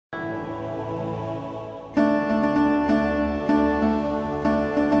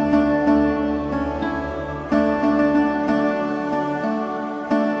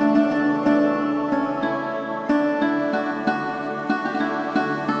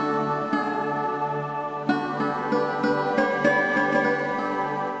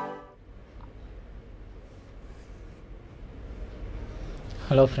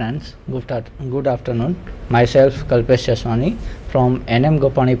Hello friends, good afternoon. Myself Kalpesh Jaswani from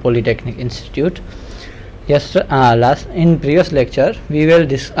Gopani Polytechnic Institute. In previous lecture we will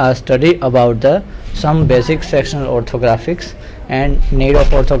study about some basic sectional orthographics and need of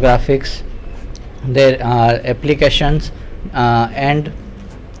orthographics, their applications and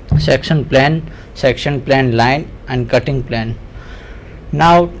section plan line and cutting plan.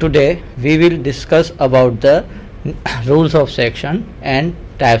 Now today we will discuss about the rules of section and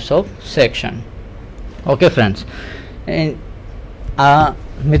types of section. Okay friends,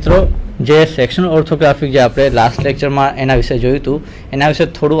 મિત્રો જે sectional orthographic જે આપણે last લેક્ચરમાં એના વિશે જોયું હતું એના વિશે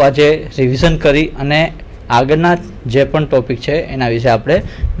થોડું આજે રિવિઝન કરી અને આગળના જે પણ ટોપિક છે એના વિશે આપણે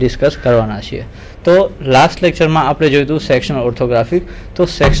ડિસ્કસ કરવાના છીએ. તો લાસ્ટ લેક્ચરમાં આપણે જોયું હતું સેક્શનલ ઓર્થોગ્રાફિક. તો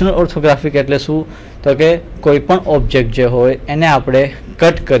સેક્શનલ ઓર્થોગ્રાફિક એટલે શું? તો કે કોઈ પણ ઓબ્જેક્ટ જે હોય એને આપણે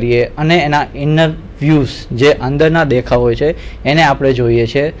કટ કરીએ અને એના ઇનર વ્યૂઝ જે અંદરના દેખાવ હોય છે એને આપણે જોઈએ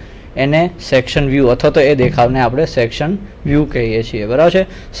છીએ, એને સેક્શન વ્યૂ અથવા તો એ દેખાવને આપણે સેક્શન વ્યૂ કહીએ છીએ. બરાબર છે.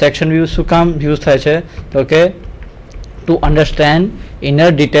 સેક્શન વ્યૂ શું કામ યુઝ થાય છે? તો કે to understand inner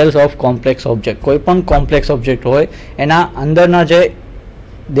details of complex object. કોઈ પણ કોમ્પ્લેક્સ ઓબ્જેક્ટ હોય એના અંદરના જે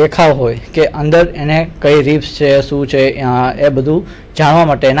દેખાવ હોય કે અંદર એને કઈ રિપ્સ છે, શું છે, એ બધું જાણવા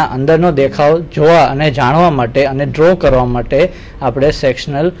માટે, એના અંદરનો દેખાવ જોવા અને જાણવા માટે અને ડ્રો કરવા માટે આપણે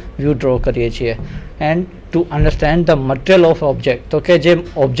સેક્શનલ વ્યૂ ડ્રો કરીએ છીએ. And to understand the material of object, તો કે જે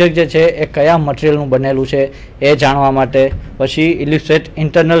ઓબ્જેક્ટ જે છે એ કયા મટીરિયલનું બનેલું છે એ જાણવા માટે. પછી ઇલિસ્ટ્રેટ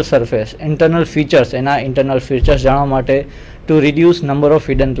ઇન્ટરનલ સરફેસ, ઇન્ટરનલ ફીચર્સ, એના ઇન્ટરનલ ફીચર્સ જાણવા માટે. To reduce number of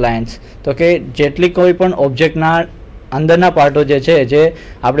hidden lines, તો કે જેટલી કોઈ પણ ઓબ્જેક્ટના અંદરના પાર્ટો જે છે જે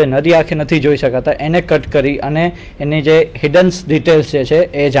આપણે નરી આંખે નથી જોઈ શકાતા એને કટ કરી અને એની જે હિડન્સ ડિટેલ્સ જે છે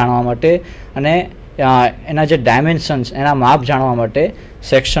એ જાણવા માટે અને એના જે ડાયમેન્શન્સ, એના માપ જાણવા માટે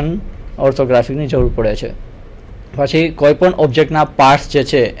સેક્શન ઓર્થોગ્રાફિકની જરૂર પડે છે. પછી કોઈ પણ ઓબ્જેક્ટના પાર્ટ્સ જે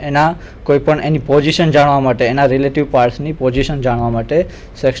છે એના કોઈ પણ એની પોઝિશન જાણવા માટે, એના રિલેટિવ પાર્ટ્સની પોઝિશન જાણવા માટે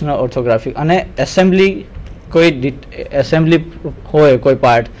સેક્શનલ ઓર્થોગ્રાફિક. અને એસેમ્બલી હોય કોઈ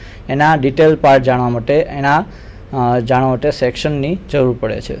પાર્ટ, એના ડિટેલ પાર્ટ જાણવા માટે સેક્શનની જરૂર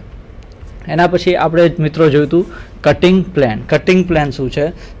પડે છે. એના પછી આપણે મિત્રો જોયું હતું કટિંગ પ્લાન. કટિંગ પ્લાન શું છે?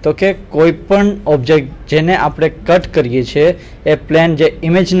 તો કે કોઈ પણ ઓબ્જેક્ટ જેને આપણે કટ કરીએ છીએ એ પ્લેન, જે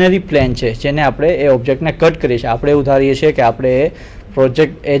ઇમેજનરી પ્લેન છે જેને આપણે એ ઓબ્જેક્ટને કટ કરીએ છીએ, આપણે એવું ધારીએ છીએ કે આપણે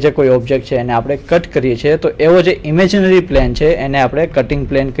એ જે કોઈ ઓબ્જેક્ટ છે એને આપણે કટ કરીએ છીએ, તો એવો જે ઇમેજનરી પ્લેન છે એને આપણે કટિંગ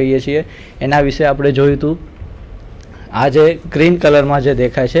પ્લેન કહીએ છીએ. એના વિશે આપણે જોયું હતું. આ જે ગ્રીન કલરમાં જે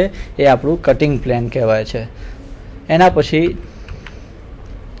દેખાય છે એ આપણું કટિંગ પ્લેન કહેવાય છે. એના પછી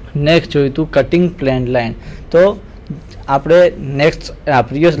નેક્સ્ટ જોયું હતું કટિંગ પ્લેન લાઇન. તો આપણે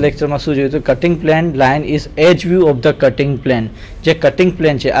પ્રીવિયસ લેક્ચરમાં શું જોયું હતું? Cutting plane line is age view of the cutting plane. જે કટિંગ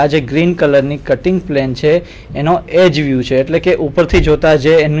પ્લેન છે, આ જે ગ્રીન કલરની કટિંગ પ્લેન છે એનો એજ વ્યૂ છે, એટલે કે ઉપરથી જોતા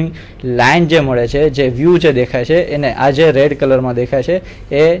જે એની લાઇન જે મળે છે, જે વ્યૂ જે દેખાય છે એને, આ જે રેડ કલરમાં દેખાય છે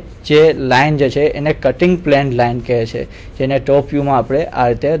એ જે લાઇન જે છે એને કટિંગ પ્લેન લાઇન કહે છે, જેને ટોપ વ્યૂમાં આપણે આ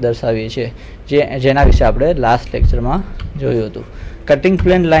રીતે દર્શાવીએ છીએ, જેના વિશે આપણે લાસ્ટ લેક્ચરમાં જોયું હતું. કટિંગ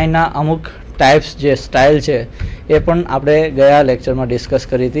પ્લેન લાઇનના અમુક ટાઈપ્સ, જે સ્ટાઇલ છે એ પણ આપણે ગયા લેક્ચરમાં ડિસ્કસ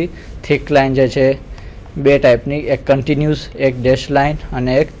કરી હતી. થિક લાઇન જે છે બે ટાઈપની, એક કન્ટિન્યુઅસ, એક ડેશ લાઇન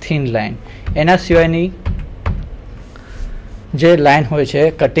અને એક થિન લાઇન. એના સિવાયની જે લાઇન હોય છે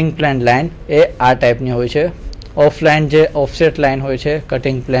કટિંગ પ્લેન લાઇન એ આ ટાઈપની હોય છે. ઓફલાઇન જે ઓફસેટ લાઇન હોય છે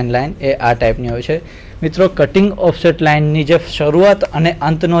કટિંગ પ્લેન લાઇન એ આ ટાઈપની હોય છે. મિત્રો કટિંગ ઓફસેટ લાઇનની જે શરૂઆત અને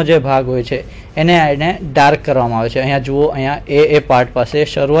અંતનો જે ભાગ હોય છે એને ડાર્ક કરવામાં આવે છે. અહીંયા જુઓ, અહીંયા એ પાર્ટ પાસે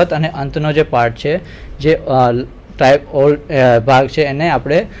શરૂઆત અને અંતનો જે પાર્ટ છે, જે ભાગ છે એને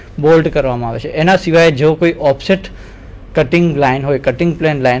આપણે બોલ્ડ કરવામાં આવે છે. એના સિવાય જો કોઈ ઓફસેટ કટિંગ લાઇન હોય, કટિંગ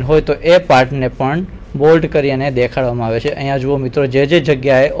પ્લેન લાઇન હોય, તો એ પાર્ટને પણ બોલ્ડ કરી અને દેખાડવામાં આવે છે. અહીંયા જુઓ મિત્રો, જે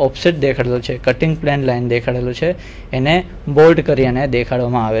જગ્યાએ ઓફસેટ દેખાડેલો છે, કટિંગ પ્લેન લાઇન દેખાડેલો છે, એને બોલ્ડ કરી અને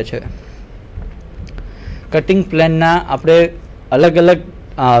દેખાડવામાં આવે છે. કટિંગ પ્લેનના આપણે અલગ અલગ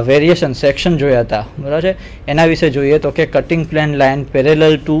વેરિએશન સેક્શન જોયા હતા, બરાબર છે. એના વિશે જોઈએ તો કે cutting plane line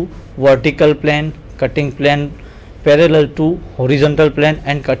parallel two vertical plane, cutting plane parallel two horizontal plane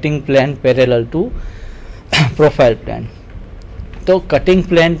and cutting plane parallel two profile plane. તો cutting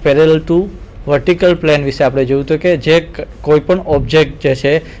plane parallel two vertical plane વિશે આપણે જોયું હતું કે જે કોઈ પણ ઓબ્જેક્ટ જે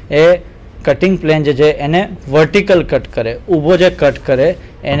છે એ કટિંગ પ્લેન જે છે એને વર્ટિકલ કટ કરે, ઊભો જે કટ કરે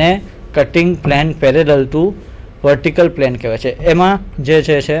એને cutting plane parallel two vertical plane કહેવાય છે. એમાં જે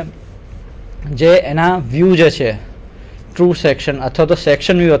જે એના વ્યૂ જે છે, ટ્રુ સેક્શન અથવા તો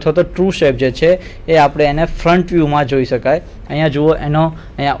સેક્શન વ્યૂ અથવા તો ટ્રુ શેપ જે છે એ આપણે એને ફ્રન્ટ વ્યૂમાં જોઈ શકાય. અહીંયા જુઓ,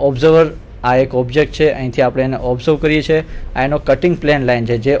 અહીંયા ઓબ્ઝર્વર આ એક ઓબ્જેક્ટ છે, અહીંથી આપણે એને ઓબ્ઝર્વ કરીએ છીએ. આ એનો કટિંગ પ્લેન લાઇન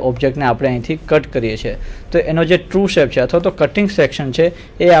છે, જે ઓબ્જેક્ટને આપણે અહીંથી કટ કરીએ છીએ. તો એનો જે ટ્રુ શેપ છે અથવા તો કટિંગ સેક્શન છે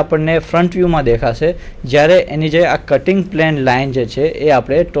એ આપણને ફ્રન્ટ વ્યૂમાં દેખાશે, જ્યારે એની જે આ કટિંગ પ્લેન લાઇન જે છે એ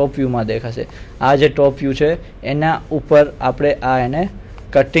આપણે ટોપ વ્યૂમાં દેખાશે. આ જે ટોપ વ્યૂ છે એના ઉપર આપણે આ એને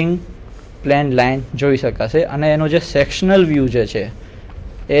કટિંગ પ્લેન લાઇન જોઈ શકાશે, અને એનો જે સેક્શનલ વ્યૂ જે છે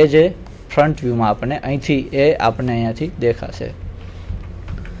એ જે ફ્રન્ટ વ્યૂમાં આપણને અહીંથી આપણને અહીંયાથી દેખાશે.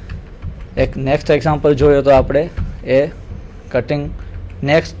 એક નેક્સ્ટ એક્ઝામ્પલ જોઈએ તો આપણે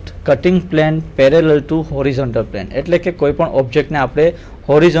cutting plane parallel two horizontal plane, એટલે કે કોઈ પણ ઓબ્જેક્ટને આપણે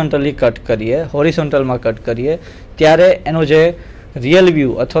હોરિઝોન્ટલી હોરિઝોન્ટલમાં કટ કરીએ ત્યારે એનો જે રિયલ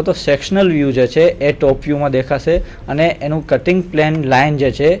વ્યૂ અથવા તો સેક્શનલ વ્યૂ જે છે એ ટોપ વ્યૂમાં દેખાશે, અને એનું કટિંગ પ્લેન લાઇન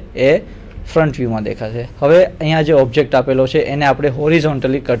જે છે એ ફ્રન્ટ વ્યૂમાં દેખાશે. હવે અહીંયા જે ઓબ્જેક્ટ આપેલો છે એને આપણે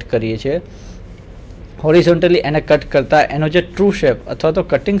હોરિઝોન્ટલી કટ કરીએ છીએ. હોરિઝોન્ટલી એને કટ કરતાં એનો જે ટ્રુ શેપ અથવા તો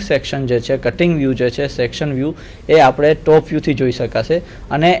કટિંગ સેક્શન જે છે, કટિંગ વ્યૂ જે છે, સેક્શન વ્યૂ એ આપણે ટોપ વ્યૂથી જોઈ શકાશે,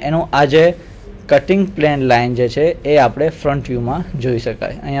 અને એનું આ જે કટિંગ પ્લેન લાઇન જે છે એ આપણે ફ્રન્ટ વ્યૂમાં જોઈ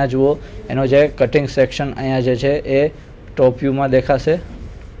શકાય. અહીંયા જુઓ, એનો જે કટિંગ સેક્શન અહીંયા જે છે એ ટોપ વ્યૂમાં દેખાશે,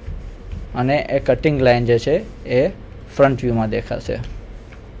 અને એ કટિંગ લાઇન જે છે એ ફ્રન્ટ વ્યૂમાં દેખાશે.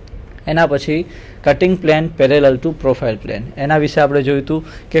 એના પછી cutting plane parallel two profile plane, એના વિશે આપણે જોયું હતું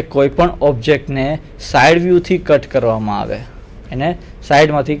કે કોઈ પણ ઓબ્જેક્ટને સાઇડ વ્યૂથી કટ કરવામાં આવે, એને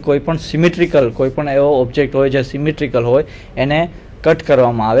સાઇડમાંથી કોઈ પણ સિમેટ્રિકલ, કોઈ પણ એવો ઓબ્જેક્ટ હોય જે સિમેટ્રિકલ હોય એને કટ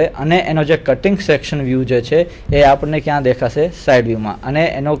કરવામાં આવે, અને એનો જે કટિંગ સેક્શન વ્યૂ જે છે એ આપણને ક્યાં દેખાશે? સાઇડ વ્યૂમાં, અને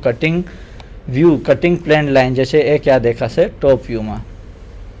એનો cutting view, cutting plane line જે છે એ ક્યાં દેખાશે? ટોપ વ્યૂમાં.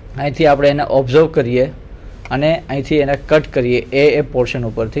 અહીંથી આપણે એને ઓબ્ઝર્વ કરીએ અને અહીંથી એને કટ કરીએ એ પોર્શન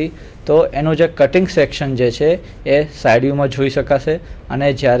ઉપરથી, તો એનું જે કટિંગ સેક્શન જે છે એ સાઇડ વ્યૂમાં જોઈ શકાશે, અને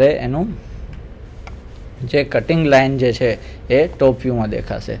જ્યારે એનું જે કટિંગ લાઇન જે છે એ ટોપ વ્યૂમાં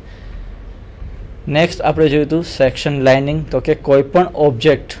દેખાશે. નેક્સ્ટ આપણે જોયું હતું સેક્શન લાઇનિંગ, તો કે કોઈ પણ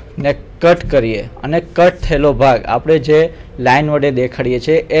ઓબ્જેક્ટને કટ કરીએ અને કટ થયેલો ભાગ આપણે જે લાઇન વડે દેખાડીએ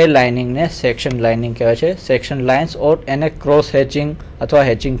છીએ એ લાઇનિંગને સેક્શન લાઇનિંગ કહેવાય છે. સેક્શન લાઇન્સ ઓર એને ક્રોસ હેચિંગ અથવા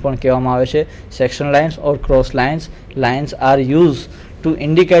હેચિંગ પણ કહેવામાં આવે છે. Section lines or cross lines are use to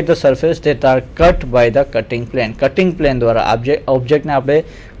indicate the surface that are cut by the cutting plane. Cutting plane દ્વારા ઓબ્જેક્ટને આપણે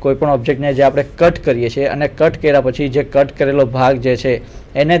કોઈ પણ ઓબ્જેક્ટને જે આપણે કટ કરીએ છીએ અને કટ કર્યા પછી જે કટ કરેલો ભાગ જે છે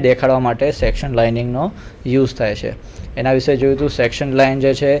એને દેખાડવા માટે સેક્શન લાઇનિંગનો યુઝ થાય છે. એના વિશે જોયું હતું. સેક્શન લાઇન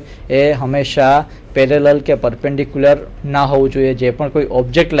જે છે એ હંમેશા પેરેલલ કે પરપેન્ડિક્યુલર ના હોવું જોઈએ. જે પણ કોઈ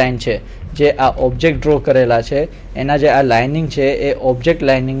ઓબ્જેક્ટ લાઇન છે, જે આ ઓબ્જેક્ટ ડ્રો કરેલા છે એના જે આ લાઇનિંગ છે એ ઓબ્જેક્ટ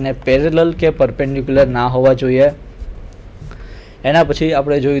લાઇનિંગને પેરેલલ કે પરપેન્ડિક્યુલર ના હોવા જોઈએ. એના પછી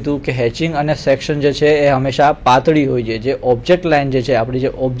આપણે જોયું હતું કે હેચિંગ અને સેક્શન જે છે એ હંમેશા પાતળી હોય છે. જે ઓબ્જેક્ટ લાઇન જે છે, આપણી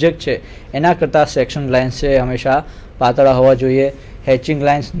જે ઓબ્જેક્ટ છે એના કરતાં સેક્શન લાઇન્સ છે એ હંમેશા પાતળા હોવા જોઈએ. હેચિંગ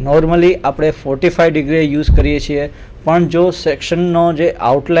લાઇન્સ નોર્મલી આપણે 45 ડિગ્રી યુઝ કરીએ છીએ, પણ જો સેક્શનનો જે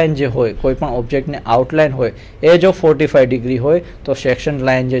આઉટલાઇન જે હોય, કોઈ પણ ઓબ્જેક્ટની આઉટલાઇન હોય એ જો 45 ડિગ્રી હોય તો સેક્શન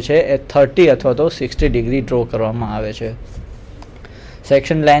લાઇન જે છે એ 30 અથવા તો 60 ડિગ્રી ડ્રો કરવામાં આવે છે.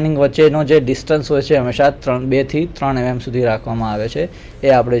 સેક્શન લાઇનિંગ વચ્ચેનો જે ડિસ્ટન્સ હોય છે હંમેશા 2 થી 3 mm સુધી રાખવામાં આવે છે. એ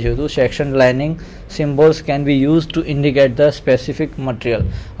આપણે જોયું હતું. Section lining symbols can be use to indicate the specific material.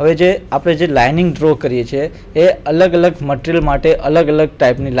 હવે જે આપણે જે લાઇનિંગ ડ્રો કરીએ છીએ એ અલગ અલગ મટીરિયલ માટે અલગ અલગ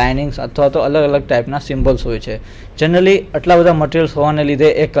ટાઈપની લાઇનિંગ્સ અથવા તો અલગ અલગ ટાઈપના સિમ્બોલ્સ હોય છે. જનરલી આટલા બધા મટીરિયલ્સ હોવાને લીધે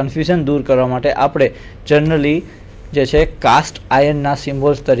એ કન્ફ્યુઝન દૂર કરવા માટે આપણે જનરલી જે છે કાસ્ટ આયર્નના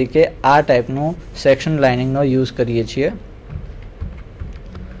સિમ્બોલ્સ તરીકે આ ટાઈપનું સેક્શન લાઇનિંગનો યુઝ કરીએ છીએ.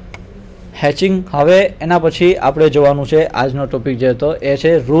 હેચિંગ. હવે એના પછી આપણે જોવાનું છે આજનો ટોપિક જે હતો એ છે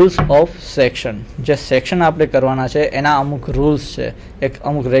રૂલ્સ ઓફ સેક્શન. જે સેક્શન આપણે કરવાના છે એના અમુક રૂલ્સ છે, એક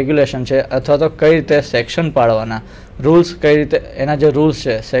અમુક રેગ્યુલેશન છે, અથવા તો કઈ રીતે સેક્શન પાડવાના રૂલ્સ, કઈ રીતે એના જે રૂલ્સ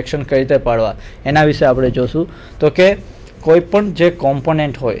છે સેક્શન કઈ રીતે પાડવા એના વિશે આપણે જોશું. તો કે કોઈ પણ જે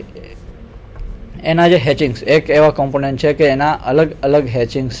કોમ્પોનેન્ટ હોય એના જે હેચિંગ્સ, એક એવા કોમ્પોનેન્ટ છે કે એના અલગ અલગ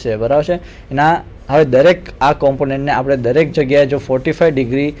હેચિંગ્સ છે, બરાબર છે. એના હવે દરેક આ કોમ્પોનેન્ટને આપણે દરેક જગ્યાએ જો 45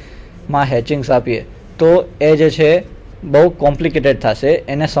 ડિગ્રી માં હેચિંગ્સ આપીએ તો એ જે છે બહુ કોમ્પ્લિકેટેડ થશે,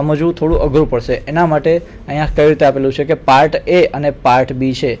 એને સમજવું થોડું અઘરું પડશે. એના માટે અહીંયા કઈ રીતે આપેલું છે કે પાર્ટ એ અને પાર્ટ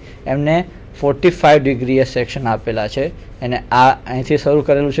બી છે એમને 45 ડિગ્રીએ સેક્શન આપેલા છે. એને આ અહીંથી શરૂ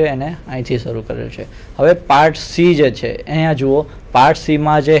કરેલું છે, એને અહીંથી શરૂ કરેલું છે. હવે પાર્ટ સી જે છે અહીંયા જુઓ, પાર્ટ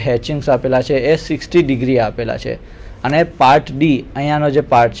સીમાં જે હેચિંગ્સ આપેલા છે એ 60 ડિગ્રી આપેલા છે. અને પાર્ટ ડી અહીંયાનો જે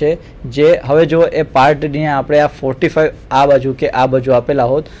પાર્ટ છે, જે હવે જો એ પાર્ટ ડીને આપણે આ 45 આ બાજુ કે આ બાજુ આપેલા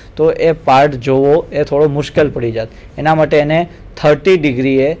હોત તો એ પાર્ટ જોવો એ થોડો મુશ્કેલ પડી જાત. એના માટે એને 30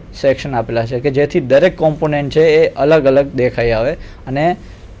 ડિગ્રીએ સેક્શન આપેલા છે કે જેથી દરેક કોમ્પોનેન્ટ છે એ અલગ અલગ દેખાઈ આવે અને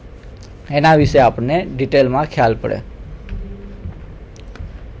એના વિશે આપણને ડિટેલમાં ખ્યાલ પડે.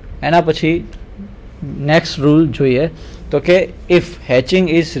 એના પછી નેક્સ્ટ રૂલ જોઈએ તો કે if hatching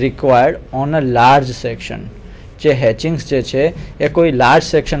is required on a large section, જે હેચિંગ્સ જે છે એ કોઈ લાર્જ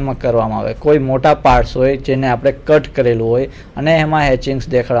સેક્શનમાં કરવામાં આવે, કોઈ મોટા પાર્ટ્સ હોય જેને આપણે કટ કરેલું હોય અને એમાં હેચિંગ્સ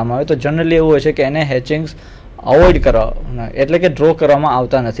દેખાડવામાં આવે, તો જનરલી એવું હોય છે કે એને હેચિંગ્સ અવોઇડ કરવા, એટલે કે ડ્રો કરવામાં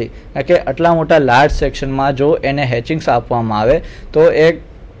આવતા નથી. કારણ કે આટલા મોટા લાર્જ સેક્શનમાં જો એને હેચિંગ્સ આપવામાં આવે તો એ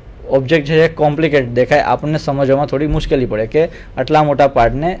ઓબ્જેક્ટ છે એ કોમ્પ્લિકેટેડ દેખાય, આપણને સમજવામાં થોડી મુશ્કેલી પડે કે આટલા મોટા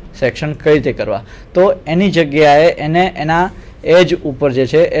પાર્ટને સેક્શન કઈ રીતે કરવા. તો એની જગ્યાએ એને એના એજ ઉપર જે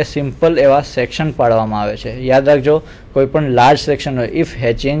છે એ સિમ્પલ એવા સેક્શન પાડવામાં આવે છે. યાદ રાખજો, કોઈ પણ લાર્જ સેક્શન હોય, if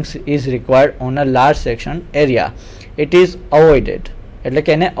હેચિંગ્સ is required on a large section area it is અવોઇડેડ, એટલે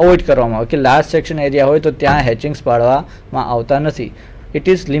કે એને અવોઇડ કરવામાં આવે કે લાર્જ સેક્શન એરિયા હોય તો ત્યાં હેચિંગ્સ પાડવામાં આવતા નથી. It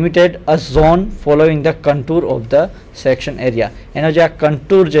is limited a zone following the contour of the section area, એનો જે આ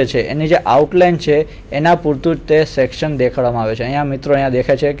કન્ટુર જે છે એની જે આઉટલાઇન છે એના પૂરતું જ તે સેક્શન દેખાડવામાં આવે છે. અહીંયા મિત્રો અહીંયા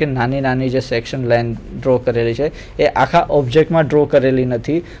દેખાય છે કે નાની નાની જે સેક્શન લાઇન ડ્રો કરેલી છે એ આખા ઓબ્જેક્ટમાં ડ્રો કરેલી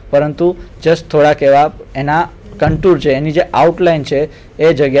નથી, પરંતુ જસ્ટ થોડાક એવા એના કન્ટુર છે, એની જે આઉટલાઇન છે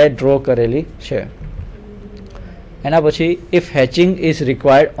એ જગ્યાએ ડ્રો કરેલી છે. એના પછી if hatching is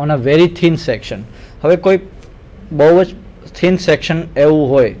required on a very thin section, હવે કોઈ બહુ જ થિન સેક્શન એવું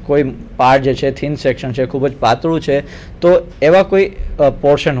હોય, કોઈ પાર્ટ જે છે થિન સેક્શન છે, ખૂબ જ પાતળું છે, તો એવા કોઈ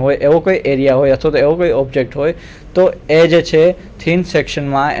પોર્શન હોય, એવો કોઈ એરિયા હોય અથવા તો એવો કોઈ ઓબ્જેક્ટ હોય તો એ જે છે થિન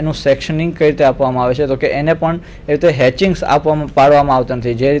સેક્શનમાં એનું સેક્શનિંગ કઈ રીતે આપવામાં આવે છે તો કે એને પણ એ રીતે હેચિંગ્સ પાડવામાં આવતા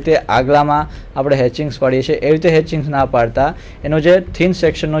નથી. જે રીતે આગલામાં આપણે હેચિંગ્સ પાડીએ છીએ એવી રીતે હેચિંગ્સ ના પાડતા એનો જે થિન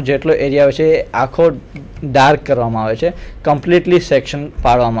સેક્શનનો જેટલો એરિયા હોય છે એ આખો ડાર્ક કરવામાં આવે છે, કમ્પ્લીટલી સેક્શન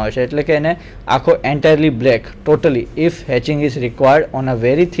પાડવામાં આવે છે, એટલે કે એને આખો entirely black totally. If hatching is required on a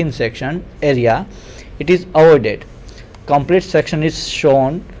very thin section area it is avoided. Complete section is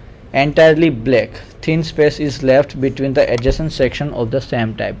shown entirely black. Thin space is left between the adjacent section of the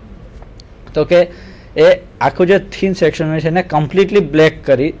same type. તો કે એ આખું જે thin section છે એને completely black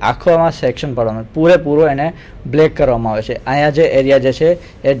કરી આખો આમાં section પાડવાનો, પૂરેપૂરો એને બ્લેક કરવામાં આવે છે. અહીંયા જે એરિયા જે છે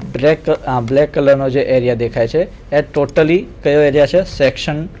એ બ્લેક કલરનો જે એરિયા દેખાય છે એ ટોટલી કયો એરિયા છે?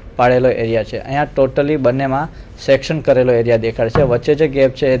 સેક્શન પાડેલો એરિયા છે. અહીંયા ટોટલી બંનેમાં સેક્શન કરેલો એરિયા દેખાડે છે, વચ્ચે જે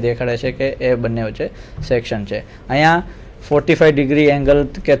ગેપ છે એ દેખાડે છે કે એ બંને વચ્ચે સેક્શન છે. અહીંયા 45 ડિગ્રી એંગલ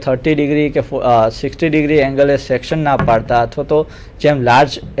કે 30 ડિગ્રી કે 60 ડિગ્રી એંગલે સેક્શન ના પાડતા, અથવા તો જેમ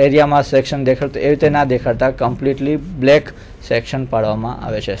લાર્જ એરિયામાં સેક્શન દેખાડતું એવી રીતે ના દેખાડતા, કમ્પ્લીટલી બ્લેક સેક્શન પાડવામાં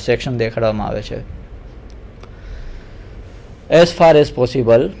આવે છે, સેક્શન દેખાડવામાં આવે છે. As far as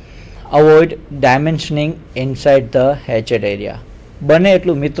possible, avoid dimensioning inside the hatched area. બને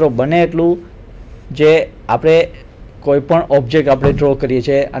એટલું મિત્રો, બને એટલું જે આપણે કોઈ પણ ઓબ્જેક્ટ આપણે ડ્રો કરીએ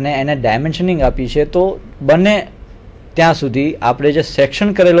છીએ અને એને ડાયમેન્શનિંગ આપીએ છીએ, તો બને ત્યાં સુધી આપણે જે સેક્શન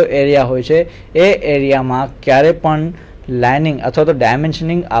કરેલો એરિયા હોય છે એ એરિયામાં ક્યારે પણ લાઇનિંગ અથવા તો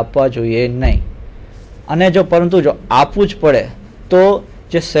ડાયમેન્શનિંગ આપવા જોઈએ નહીં. અને જો પરંતુ જો આપવું જ પડે તો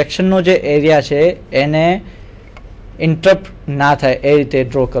જે સેક્શનનો જે એરિયા છે એને ઇન્ટરપ્ટ ના થાય એ રીતે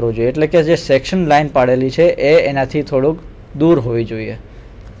ડ્રો કરવું જોઈએ, એટલે કે જે સેક્શન લાઇન પાડેલી છે એ એનાથી થોડુંક દૂર હોવી જોઈએ.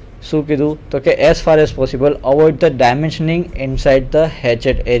 શું કીધું? તો કે as far as possible avoid the dimensioning inside the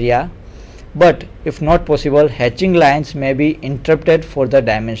hatched area, but if not possible hatching lines may be interrupted for the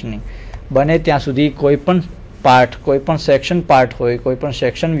dimensioning. બને ત્યાં સુધી કોઈ પણ પાર્ટ, કોઈ પણ સેક્શન પાર્ટ હોય, કોઈ પણ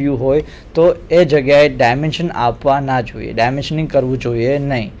સેક્શન વ્યૂ હોય તો એ જગ્યાએ ડાયમેન્શન આપવા ના જોઈએ, ડાયમેન્શનિંગ કરવું જોઈએ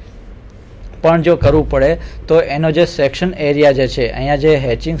નહીં. પણ જો કરવું પડે તો એનો જે સેક્શન એરિયા જે છે, અહીંયા જે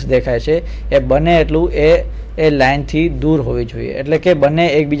હેચિંગ્સ દેખાય છે એ બને એટલું એ લાઇનથી દૂર હોવી જોઈએ, એટલે કે બંને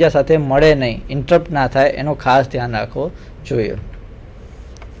એકબીજા સાથે મળે નહીં, ઇન્ટરપ્ટ ના થાય એનું ખાસ ધ્યાન રાખવું જોઈએ.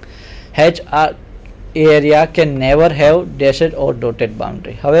 Hatch area can never have dashed or dotted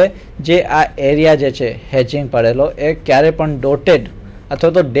boundary. હવે જે આ એરિયા જે છે હેચિંગ પડેલો એ ક્યારે પણ ડોટેડ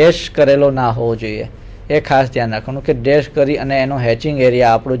અથવા તો ડેશ કરેલો ના હોવો જોઈએ, એ ખાસ ધ્યાન રાખવાનું કે ડેશ કરી અને એનો હેચિંગ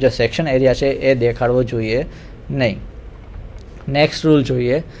એરિયા, આપણું જે સેક્શન એરિયા છે એ દેખાડવો જોઈએ નહીં. નેક્સ્ટ રૂલ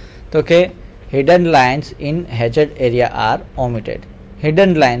જોઈએ તો કે hidden lines in hatched area R ઓમિટેડ.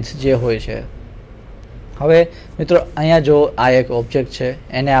 Hidden lines જે હોય છે, હવે મિત્રો અહીંયા જો આ એક ઓબ્જેક્ટ છે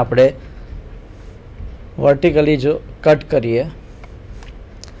એને આપણે વર્ટિકલી જો કટ કરીએ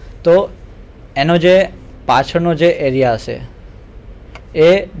તો એનો જે પાછળનો જે એરિયા હશે એ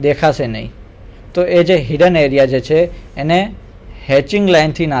દેખાશે નહીં. તો એ જે હિડન એરિયા જે છે એને હેચિંગ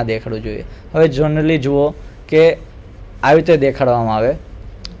લાઇનથી ના દેખાડવું જોઈએ. હવે જનરલી જુઓ કે આવી રીતે દેખાડવામાં આવે,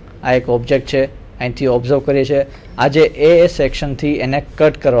 આ એક ઓબ્જેક્ટ છે, અહીંથી ઓબ્ઝર્વ કરીએ છીએ, આ જે એ સેક્શનથી એને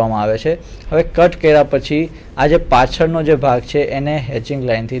કટ કરવામાં આવે છે. હવે કટ કર્યા પછી આ જે પાછળનો જે ભાગ છે એને હેચિંગ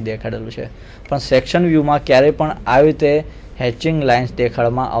લાઇનથી દેખાડેલું છે, પણ સેક્શન વ્યૂમાં ક્યારેય પણ આવી રીતે હેચિંગ લાઇન્સ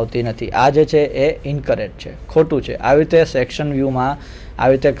દેખાડવામાં આવતી નથી. આ જે છે એ ઇનકરેક્ટ છે, ખોટું છે. આવી રીતે સેક્શન વ્યૂમાં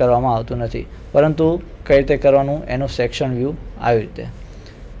આવી રીતે કરવામાં આવતું નથી. પરંતુ કઈ રીતે કરવાનું એનું સેક્શન વ્યૂ આવી રીતે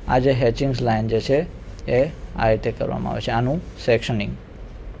આ જે હેચિંગ્સ લાઇન જે છે એ આ રીતે કરવામાં આવે છે, આનું સેક્શનિંગ.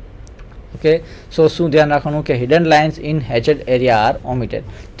 ઓકે, સો શું ધ્યાન રાખવાનું કે hidden lines in હેચેડ area R ઓમિટેડ.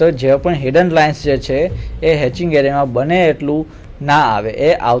 તો જે પણ હિડન લાઇન્સ જે છે એ હેચિંગ એરિયામાં બને એટલું ના આવે, એ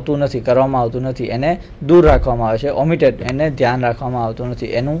આવતું નથી, કરવામાં આવતું નથી, એને દૂર રાખવામાં આવે છે. ઓમિટેડ એને ધ્યાન રાખવામાં આવતું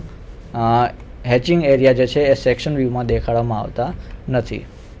નથી, એનું હેચિંગ એરિયા જે છે એ સેક્શન વ્યૂમાં દેખાડવામાં આવતા નથી.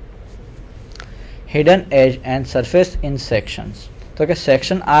 Hidden age and surface in sections. તો કે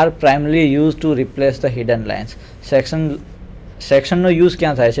section R primary use to replace the hidden lines. સેક્શનનો યુઝ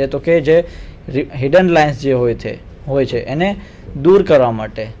ક્યાં થાય છે? તો કે જે હિડન લાઇન્સ જે હોય છે એને દૂર કરવા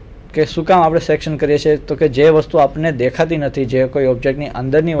માટે. કે શું કામ આપણે સેક્શન કરીએ છીએ? તો કે જે વસ્તુ આપણને દેખાતી નથી, જે કોઈ ઓબ્જેક્ટની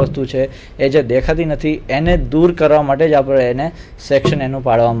અંદરની વસ્તુ છે એ જે દેખાતી નથી એને દૂર કરવા માટે જ આપણે એને સેક્શન એનું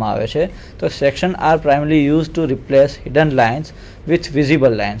પાડવામાં આવે છે. તો section R primary use to replace hidden lines with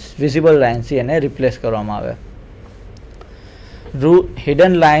visible lines. Visible લાઇન્સથી એને રિપ્લેસ કરવામાં આવે.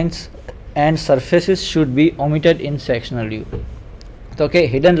 Hidden lines and surfaces should be ઓમિટેડ in sectional view. તો કે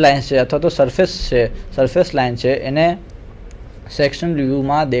હિડન લાઇન્સ છે અથવા તો સરફેસ લાઇન છે એને સેક્શન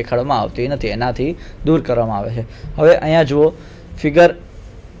વ્યૂમાં દેખાડવામાં આવતી નથી, એનાથી દૂર કરવામાં આવે છે. હવે અહીંયા જુઓ ફિગર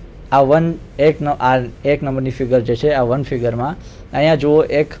આ એક નંબરની ફિગર જે છે આ 1 ફિગરમાં અહીંયા જુઓ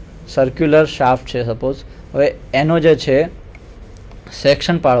એક સર્ક્યુલર શાફ્ટ છે સપોઝ. હવે એનો જે છે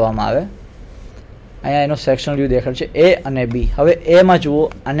સેક્શન પાડવામાં આવે, અહીંયા એનો સેક્શન વ્યૂ દેખાડ છે એ અને બી. હવે એમાં જુઓ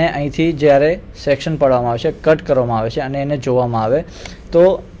અને અહીંથી જ્યારે સેક્શન પાડવામાં આવે છે, કટ કરવામાં આવે છે અને એને જોવામાં આવે તો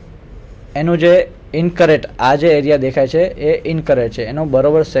એનું જે ઇનકરેક્ટ આ જે એરિયા દેખાય છે એ ઇનકરેક્ટ છે, એનું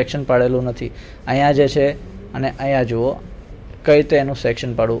બરોબર સેક્શન પાડેલું નથી. અહીંયા જે છે અને અહીંયા જુઓ કઈ રીતે એનું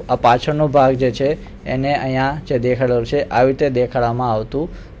સેક્શન પાડવું. આ પાછળનો ભાગ જે છે એને અહીંયા જે દેખાડેલું છે આવી રીતે દેખાડવામાં આવતું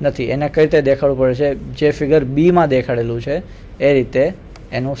નથી. એને કઈ રીતે દેખાડવું પડે છે? જે ફિગર બીમાં દેખાડેલું છે એ રીતે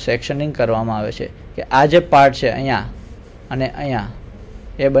એનું સેક્શનિંગ કરવામાં આવે છે. કે આ જે પાર્ટ છે અહીંયા અને અહીંયા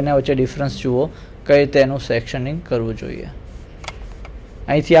એ બંને વચ્ચે ડિફરન્સ જુઓ, કઈ રીતે એનું સેક્શનિંગ કરવું જોઈએ.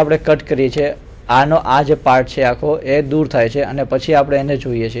 અહીંથી આપણે કટ કરીએ છીએ, આનો આ જે પાર્ટ છે આખો એ દૂર થાય છે અને પછી આપણે એને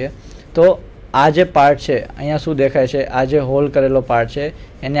જોઈએ છીએ તો આ જે પાર્ટ છે અહીંયા શું દેખાય છે? આ જે હોલ કરેલો પાર્ટ છે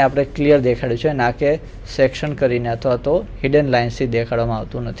એને આપણે ક્લિયર દેખાડ્યું છે, ના કે સેક્શન કરીને અથવા તો હિડન લાઇન્સથી દેખાડવામાં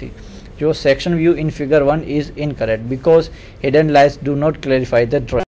આવતું નથી. જો section view in figure 1 is incorrect because hidden lines do not clarify the drawing.